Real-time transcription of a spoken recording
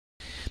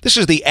This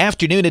is the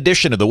afternoon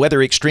edition of the Weather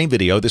Xtreme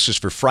video. This is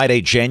for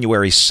Friday,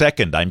 January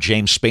 2nd. I'm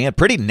James Spann.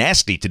 Pretty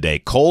nasty today.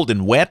 Cold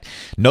and wet.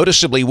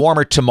 Noticeably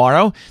warmer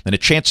tomorrow. Then a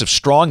chance of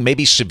strong,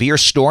 maybe severe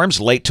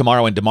storms late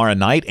tomorrow and tomorrow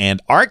night.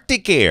 And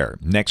Arctic air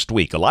next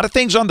week. A lot of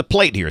things on the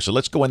plate here, so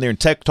let's go in there and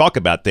talk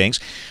about things.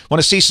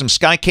 Want to see some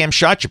Skycam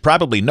shots? You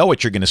probably know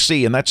what you're going to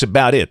see, and that's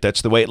about it.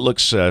 That's the way it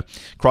looks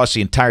across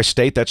the entire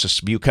state. That's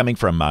a view coming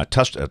from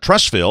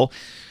Trussville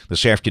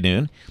this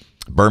afternoon.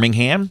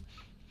 Birmingham.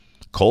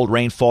 Cold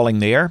rain falling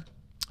there.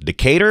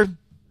 Decatur,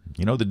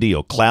 you know the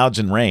deal. Clouds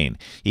and rain.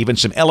 Even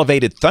some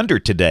elevated thunder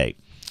today.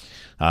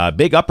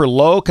 Big upper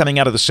low coming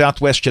out of the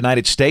southwest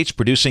United States,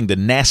 producing the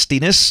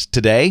nastiness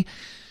today.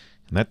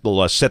 And that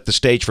will set the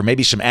stage for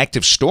maybe some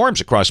active storms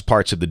across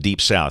parts of the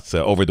deep south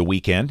over the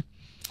weekend.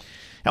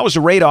 That was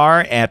the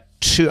radar at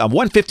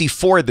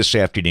 1:54 this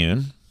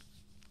afternoon.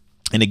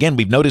 And again,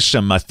 we've noticed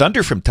some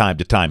thunder from time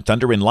to time,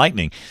 thunder and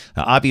lightning.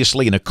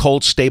 Obviously, in a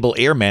cold, stable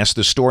air mass,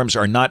 the storms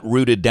are not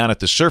rooted down at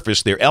the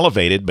surface. They're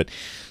elevated, but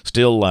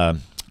still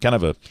kind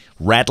of a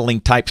rattling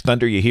type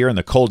thunder you hear in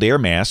the cold air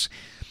mass.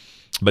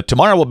 But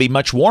tomorrow will be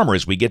much warmer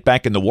as we get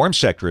back in the warm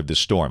sector of the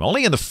storm.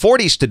 Only in the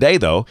 40s today,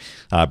 though.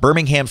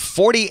 Birmingham,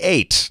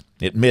 48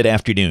 at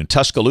mid-afternoon.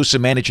 Tuscaloosa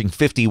managing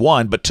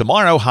 51, but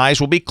tomorrow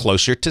highs will be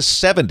closer to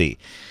 70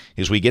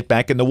 as we get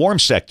back in the warm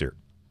sector.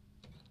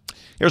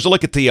 Here's a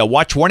look at the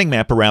watch warning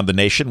map around the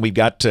nation. We've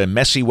got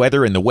messy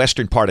weather in the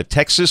western part of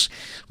Texas,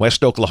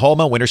 West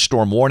Oklahoma, winter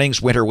storm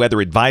warnings, winter weather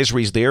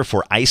advisories there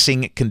for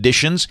icing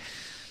conditions.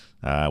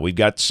 We've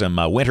got some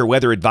winter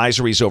weather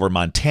advisories over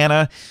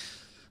Montana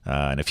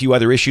and a few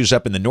other issues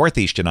up in the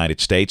northeast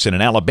United States. And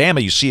in Alabama,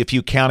 you see a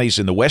few counties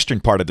in the western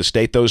part of the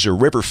state. Those are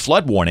river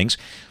flood warnings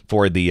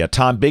for the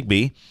Tom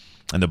Bigby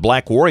and the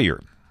Black Warrior.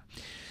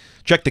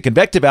 Check the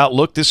convective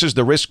outlook. This is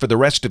the risk for the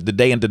rest of the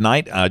day and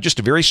tonight. Just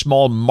a very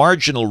small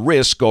marginal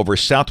risk over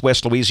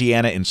southwest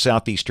Louisiana and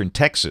southeastern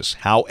Texas.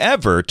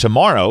 However,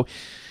 tomorrow,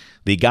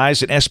 the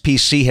guys at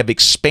SPC have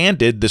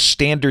expanded the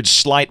standard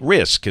slight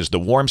risk as the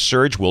warm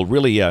surge will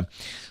really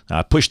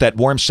push that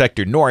warm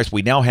sector north.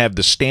 We now have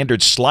the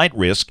standard slight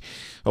risk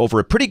over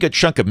a pretty good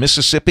chunk of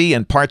Mississippi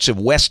and parts of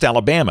West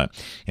Alabama.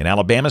 In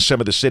Alabama, some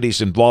of the cities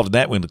involved in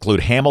that would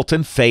include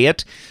Hamilton,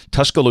 Fayette,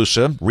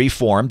 Tuscaloosa,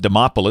 Reform,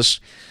 Demopolis,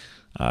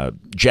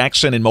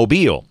 Jackson, and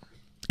Mobile,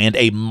 and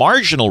a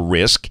marginal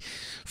risk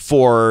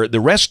for the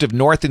rest of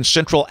north and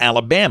central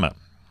Alabama.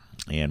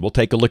 And we'll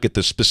take a look at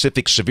the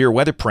specific severe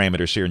weather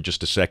parameters here in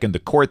just a second. The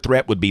core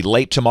threat would be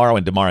late tomorrow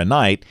and tomorrow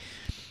night.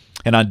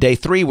 And on day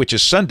 3, which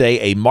is Sunday,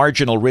 a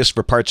marginal risk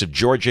for parts of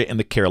Georgia and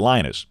the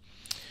Carolinas.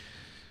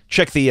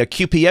 Check the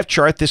QPF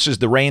chart. This is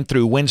the rain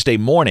through Wednesday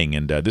morning,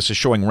 and this is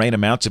showing rain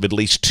amounts of at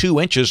least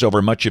 2 inches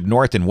over much of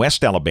north and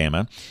west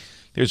Alabama.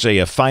 There's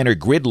a finer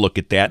grid look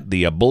at that.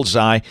 The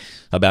bullseye,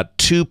 about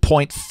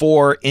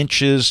 2.4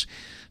 inches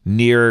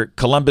near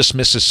Columbus,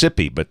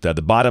 Mississippi. But the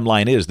bottom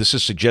line is this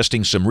is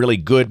suggesting some really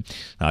good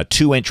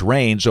 2-inch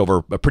rains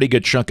over a pretty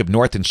good chunk of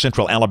north and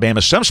central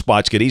Alabama. Some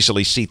spots could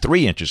easily see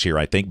 3 inches here,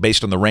 I think,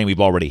 based on the rain we've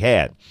already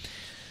had.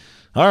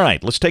 All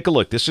right, let's take a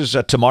look. This is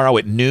tomorrow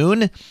at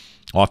noon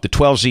off the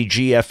 12Z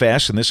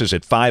GFS, and this is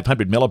at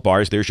 500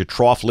 millibars. There's your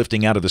trough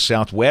lifting out of the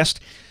southwest.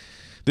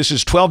 This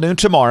is 12 noon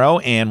tomorrow,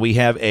 and we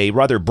have a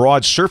rather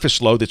broad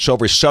surface low that's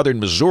over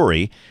southern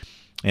Missouri,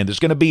 and there's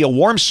going to be a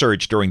warm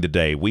surge during the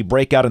day. We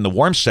break out in the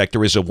warm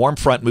sector as a warm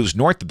front moves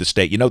north of the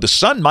state. You know, the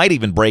sun might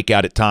even break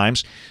out at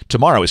times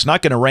tomorrow. It's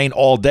not going to rain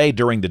all day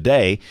during the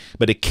day,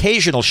 but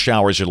occasional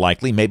showers are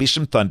likely, maybe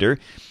some thunder,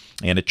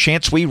 and a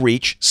chance we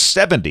reach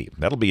 70.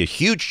 That'll be a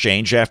huge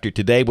change after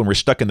today when we're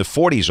stuck in the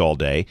 40s all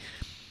day.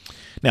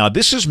 Now,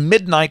 this is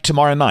midnight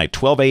tomorrow night,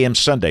 12 a.m.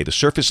 Sunday. The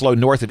surface low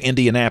north of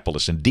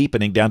Indianapolis and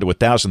deepening down to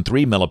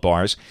 1,003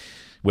 millibars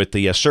with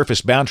the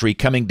surface boundary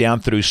coming down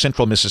through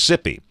central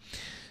Mississippi.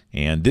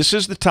 And this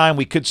is the time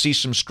we could see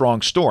some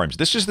strong storms.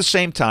 This is the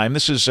same time.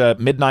 This is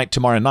midnight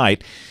tomorrow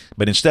night.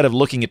 But instead of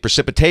looking at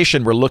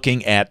precipitation, we're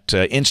looking at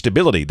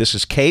instability. This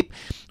is CAPE,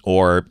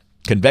 or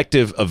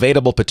convective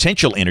available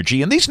potential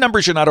energy. And these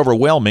numbers are not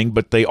overwhelming,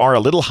 but they are a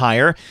little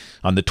higher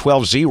on the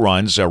 12Z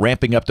runs,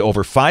 ramping up to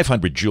over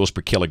 500 joules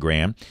per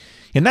kilogram.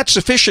 And that's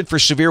sufficient for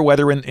severe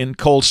weather in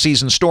cold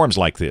season storms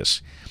like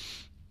this.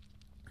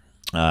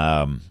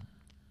 Let's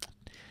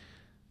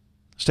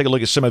take a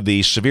look at some of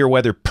the severe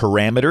weather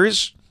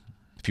parameters,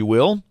 if you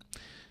will,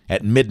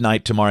 at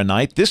midnight tomorrow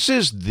night. This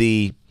is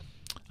the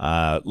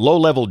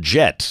low-level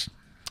jet.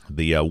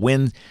 The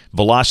wind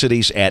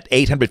velocities at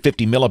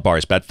 850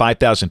 millibars, about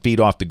 5,000 feet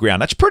off the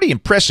ground. That's pretty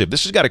impressive.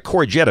 This has got a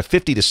core jet of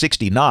 50 to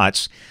 60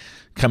 knots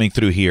coming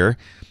through here,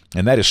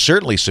 and that is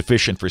certainly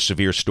sufficient for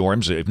severe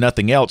storms. If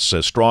nothing else,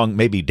 strong,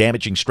 maybe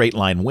damaging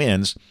straight-line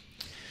winds.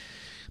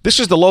 This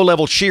is the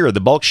low-level shear,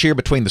 the bulk shear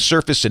between the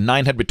surface and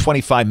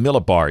 925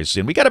 millibars,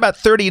 and we got about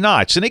 30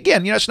 knots. And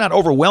again, you know, it's not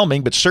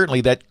overwhelming, but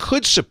certainly that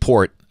could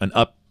support an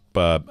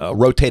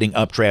rotating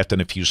updraft in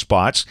a few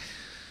spots,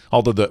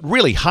 although the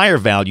really higher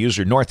values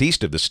are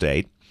northeast of the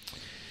state.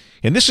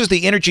 And this is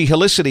the Energy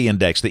Helicity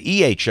Index, the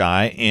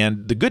EHI,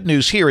 and the good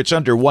news here, it's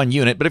under 1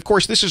 unit, but of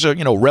course this is a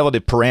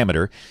relative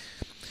parameter.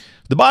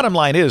 The bottom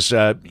line is,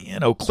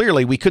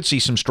 clearly we could see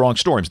some strong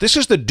storms. This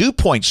is the dew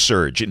point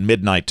surge at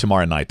midnight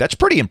tomorrow night. That's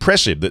pretty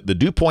impressive. The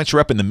dew points are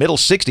up in the middle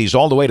 60s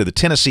all the way to the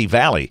Tennessee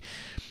Valley.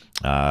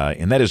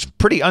 And that is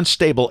pretty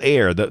unstable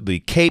air. The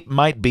Cape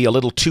might be a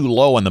little too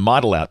low on the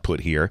model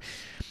output here.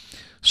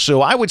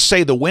 So I would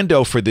say the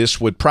window for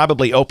this would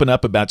probably open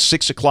up about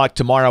 6 o'clock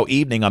tomorrow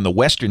evening on the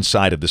western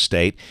side of the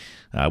state.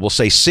 We'll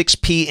say 6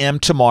 p.m.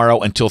 tomorrow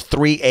until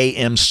 3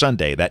 a.m.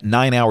 Sunday, that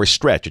 9-hour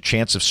stretch, a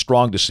chance of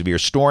strong to severe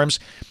storms.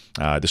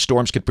 The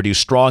storms could produce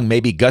strong,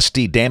 maybe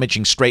gusty,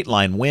 damaging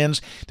straight-line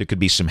winds. There could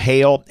be some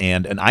hail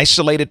and an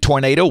isolated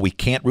tornado. We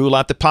can't rule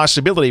out the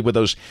possibility with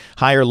those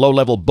higher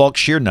low-level bulk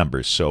shear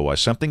numbers. So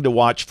something to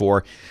watch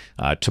for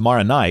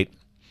tomorrow night.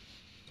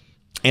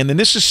 And then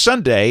this is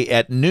Sunday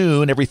at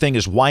noon. Everything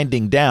is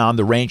winding down.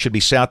 The rain should be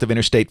south of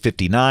Interstate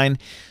 59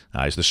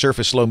 as the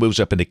surface low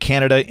moves up into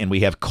Canada. And we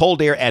have cold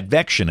air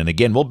advection. And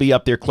again, we'll be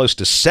up there close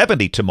to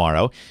 70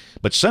 tomorrow.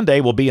 But Sunday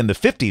will be in the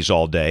 50s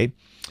all day.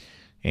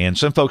 And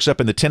some folks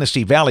up in the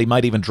Tennessee Valley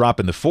might even drop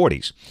in the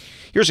 40s.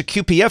 Here's a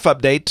QPF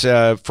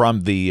update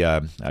from the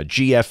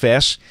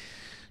GFS.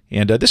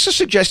 And this is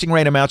suggesting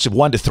rain amounts of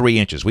 1 to 3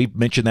 inches. We've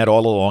mentioned that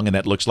all along, and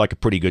that looks like a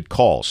pretty good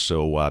call.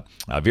 So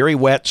very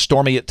wet,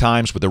 stormy at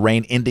times, with the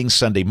rain ending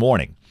Sunday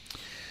morning.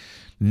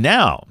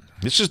 Now,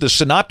 this is the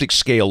synoptic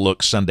scale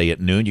look Sunday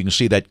at noon. You can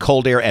see that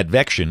cold air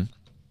advection.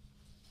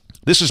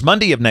 This is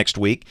Monday of next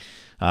week.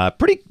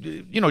 Pretty,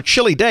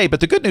 chilly day,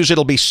 but the good news,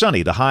 it'll be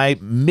sunny. The high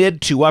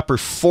mid to upper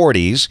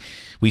 40s.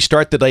 We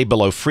start the day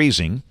below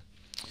freezing.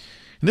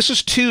 And this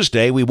is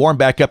Tuesday. We warm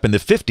back up in the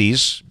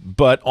 50s,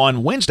 but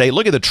on Wednesday,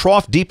 look at the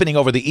trough deepening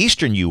over the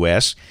eastern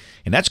U.S.,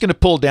 and that's going to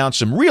pull down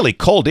some really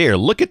cold air.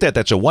 Look at that.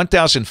 That's a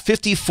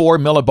 1,054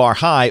 millibar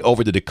high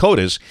over the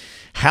Dakotas,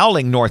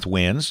 howling north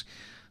winds.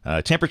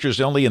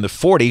 Temperatures only in the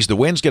 40s. The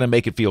wind's going to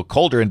make it feel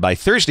colder, and by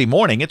Thursday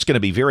morning, it's going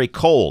to be very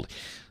cold.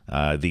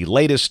 The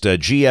latest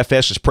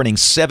GFS is printing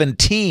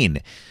 17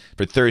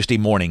 for Thursday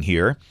morning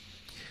here.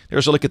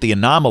 There's a look at the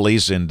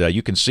anomalies, and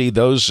you can see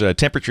those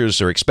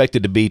temperatures are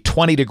expected to be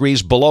 20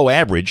 degrees below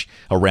average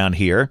around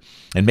here,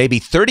 and maybe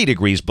 30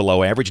 degrees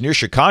below average near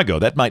Chicago.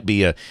 That might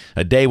be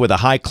a day with a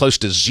high close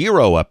to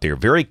 0 up there.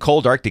 Very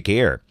cold Arctic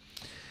air.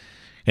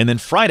 And then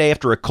Friday,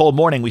 after a cold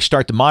morning, we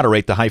start to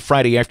moderate. The high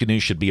Friday afternoon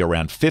should be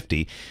around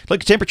 50.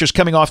 Look at temperatures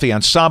coming off the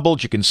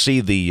ensembles. You can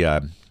see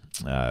the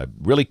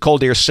really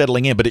cold air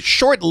settling in, but it's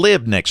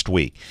short-lived next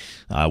week.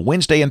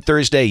 Wednesday and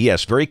Thursday,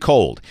 yes, very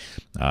cold.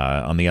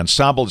 On the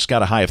ensemble, it's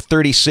got a high of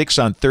 36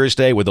 on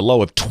Thursday with a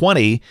low of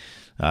 20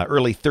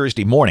 early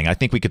Thursday morning. I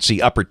think we could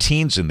see upper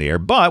teens in there,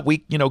 but we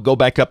go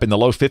back up in the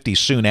low 50s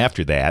soon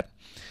after that.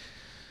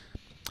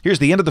 Here's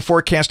the end of the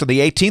forecast on the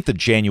 18th of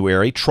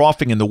January.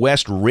 Troughing in the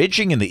west,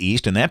 ridging in the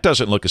east, and that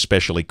doesn't look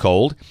especially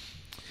cold.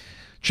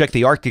 Check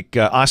the Arctic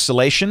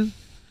oscillation.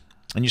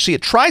 And you see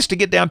it tries to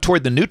get down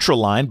toward the neutral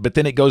line, but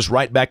then it goes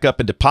right back up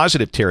into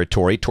positive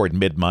territory toward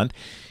mid-month.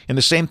 And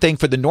the same thing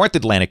for the North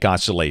Atlantic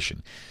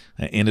oscillation.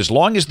 And as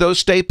long as those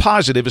stay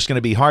positive, it's going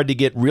to be hard to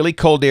get really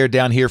cold air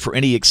down here for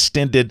any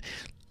extended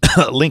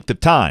length of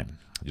time.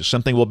 Just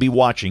something we'll be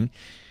watching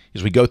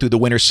as we go through the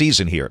winter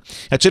season here.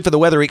 That's it for the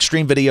Weather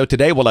Extreme video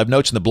today. We'll have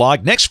notes in the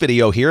blog. Next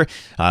video here,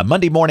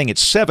 Monday morning at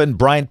 7,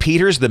 Brian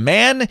Peters, the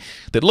man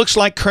that looks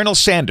like Colonel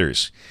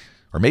Sanders,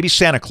 or maybe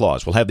Santa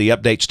Claus. We'll have the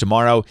updates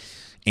tomorrow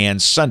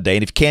and Sunday.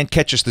 And if you can't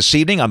catch us this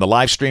evening on the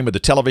live stream of the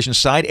television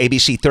side,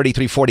 ABC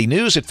 3340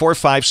 News at 4,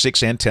 5,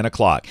 6, and 10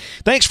 o'clock.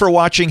 Thanks for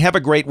watching. Have a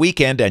great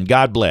weekend, and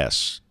God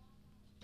bless.